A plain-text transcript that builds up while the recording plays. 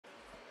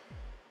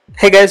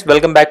Hey guys,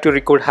 welcome back to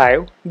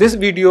Recodehive. This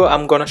video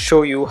I'm gonna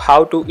show you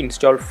how to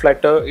install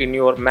Flutter in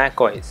your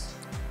macOS.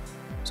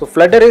 So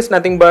Flutter is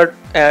nothing but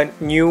a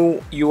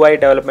new UI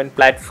development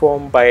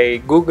platform by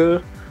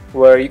Google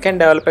where you can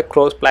develop a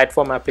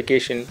cross-platform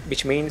application,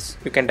 which means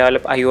you can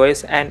develop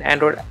iOS and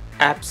Android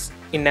apps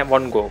in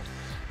one go.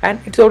 And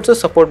it also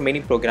support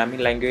many programming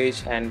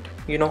language, and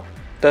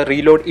the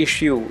reload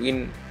issue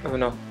in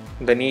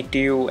the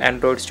native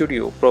Android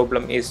Studio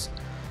problem is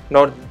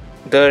not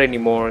there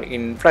anymore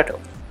in Flutter.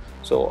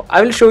 So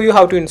I will show you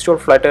how to install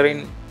Flutter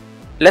in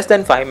less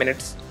than 5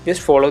 minutes.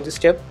 Just follow this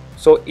step,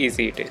 so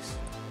easy it is.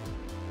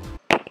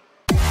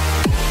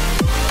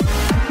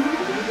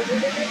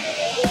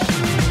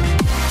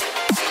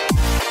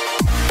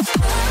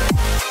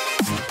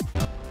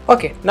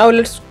 Okay, now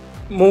let's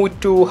move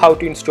to how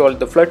to install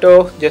the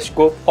Flutter. Just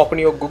go open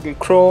your Google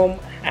Chrome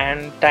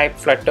and type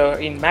Flutter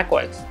in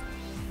macOS.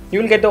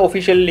 You will get the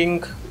official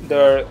link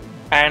there,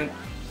 and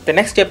the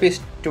next step is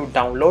to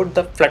download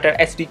the Flutter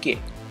SDK,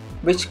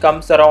 which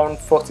comes around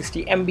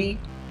 460 MB.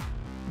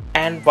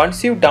 And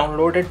once you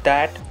downloaded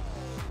that,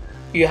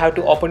 you have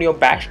to open your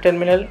bash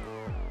terminal.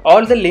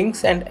 All the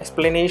links and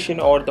explanation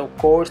or the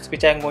codes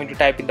which I am going to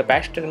type in the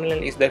bash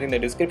terminal is there in the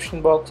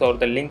description box or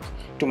the link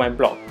to my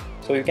blog,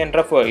 so you can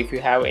refer if you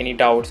have any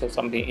doubts or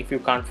something if you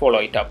can't follow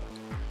it up.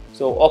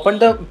 So open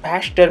the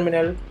bash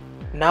terminal.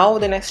 Now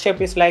the next step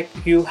is like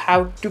you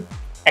have to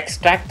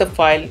extract the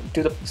file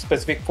to the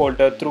specific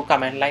folder through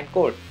command line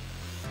code.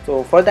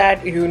 So for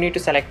that you need to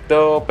select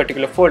the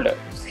particular folder.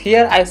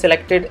 Here I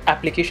selected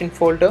application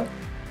folder.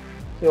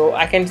 So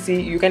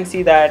you can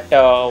see that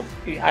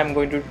I'm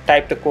going to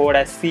type the code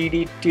as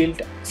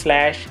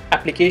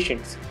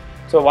cd:/applications.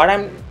 So what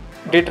I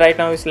did right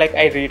now is like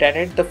I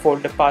redirected the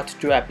folder path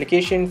to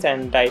applications,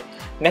 and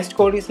next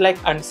code is like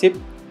unzip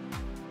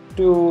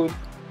to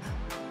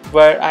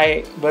where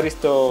is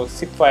the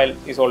zip file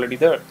is already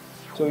there.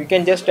 So you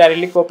can just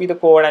directly copy the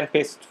code and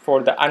paste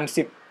for the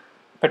unzip,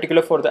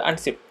 particular for the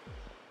unzip.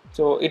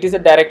 So it is a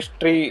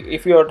directory.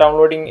 If you are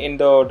downloading in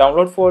the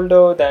download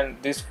folder, then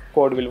this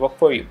code will work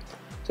for you.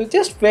 So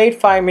just wait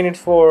 5 minutes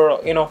for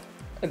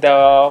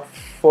the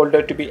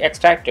folder to be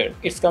extracted.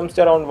 It comes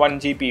to around 1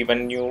 GB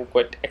when you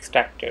get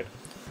extracted.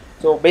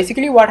 So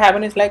basically what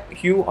happens is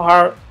like you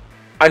are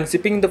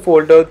unzipping the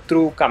folder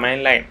through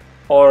command line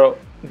or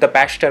the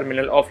bash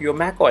terminal of your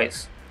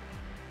macOS.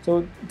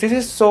 So this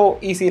is so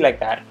easy like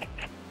that.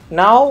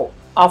 Now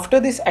after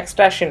this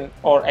extraction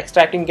or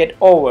extracting get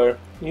over,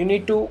 you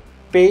need to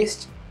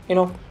paste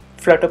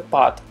Flutter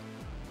path.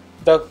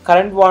 The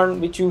current one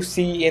which you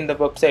see in the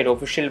website,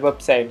 official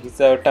website,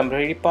 is a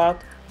temporary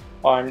path,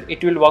 and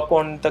it will work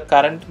on the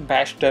current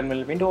bash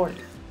terminal window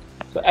only.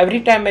 So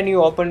every time when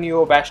you open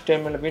your bash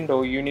terminal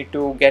window, you need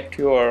to get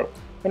your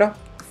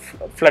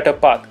Flutter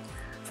path.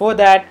 For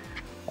that,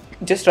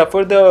 just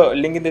refer the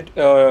link in the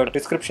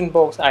description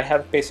box. I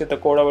have pasted the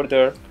code over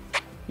there.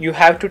 You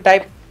have to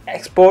type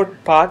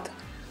export path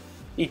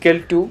equal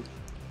to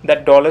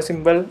that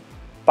 $symbol,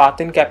 path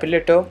in capital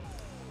letter,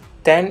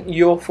 then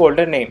your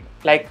folder name,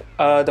 like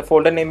the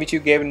folder name which you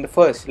gave in the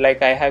first,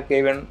 like I have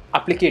given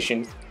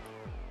applications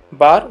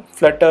bar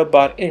flutter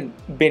bar in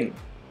bin.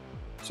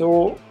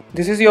 So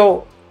this is you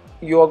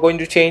are going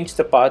to change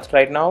the path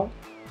right now.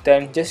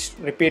 Then just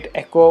repeat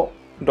echo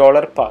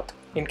 $path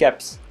in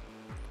caps.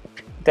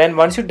 Then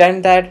once you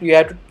done that, you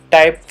have to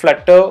type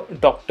flutter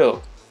doctor,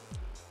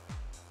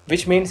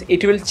 which means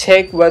it will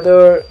check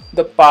whether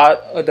the path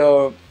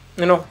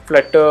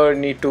Flutter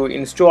need to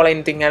install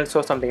anything else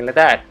or something like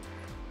that.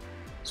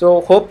 So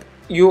hope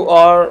you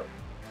are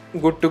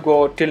good to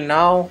go till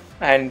now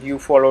and you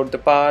followed the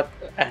path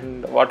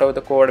and whatever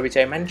the code which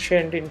I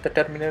mentioned in the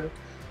terminal.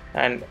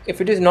 And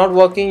if it is not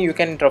working, you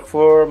can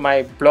refer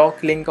my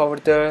blog link over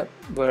there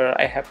where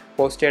I have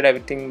posted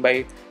everything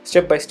by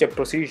step-by-step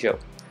procedure.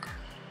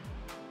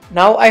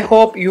 Now I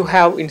hope you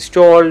have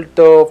installed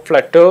the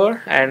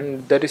Flutter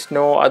and there is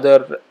no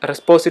other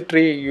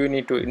repository you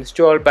need to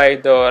install by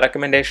the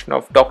recommendation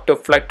of Dr.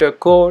 Flutter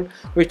code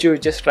which you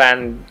just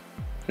ran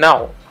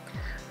now.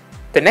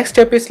 The next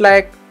step is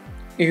like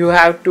you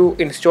have to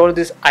install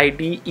this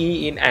IDE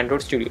in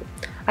Android Studio.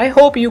 I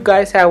hope you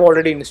guys have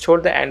already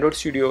installed the Android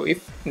Studio.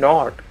 If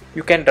not,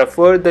 you can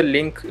refer the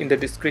link in the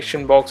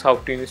description box how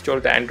to install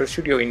the Android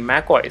Studio in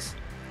macOS.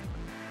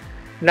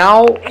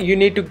 Now you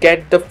need to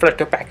get the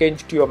Flutter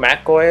package to your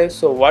macOS.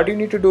 So what you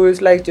need to do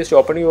is like just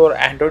open your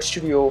Android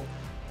Studio.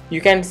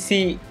 You can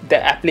see the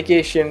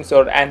applications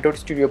or Android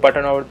Studio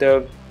button over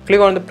there. Click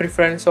on the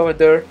preference over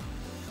there.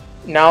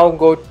 Now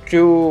go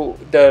to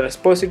the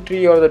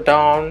repository or the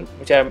down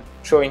which I'm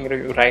showing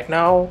you right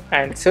now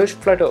and search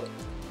Flutter.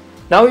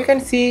 Now you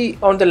can see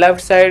on the left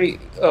side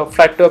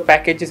Flutter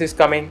packages is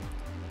coming.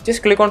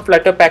 Just click on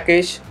Flutter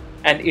package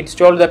and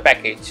install the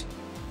package.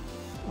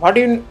 What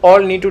you all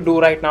need to do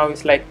right now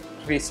is like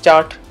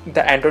restart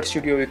the Android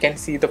Studio. You can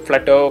see the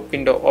Flutter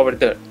window over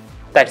there.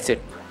 That's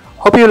it.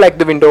 Hope you like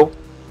the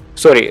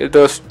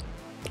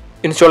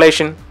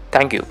installation.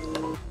 Thank you.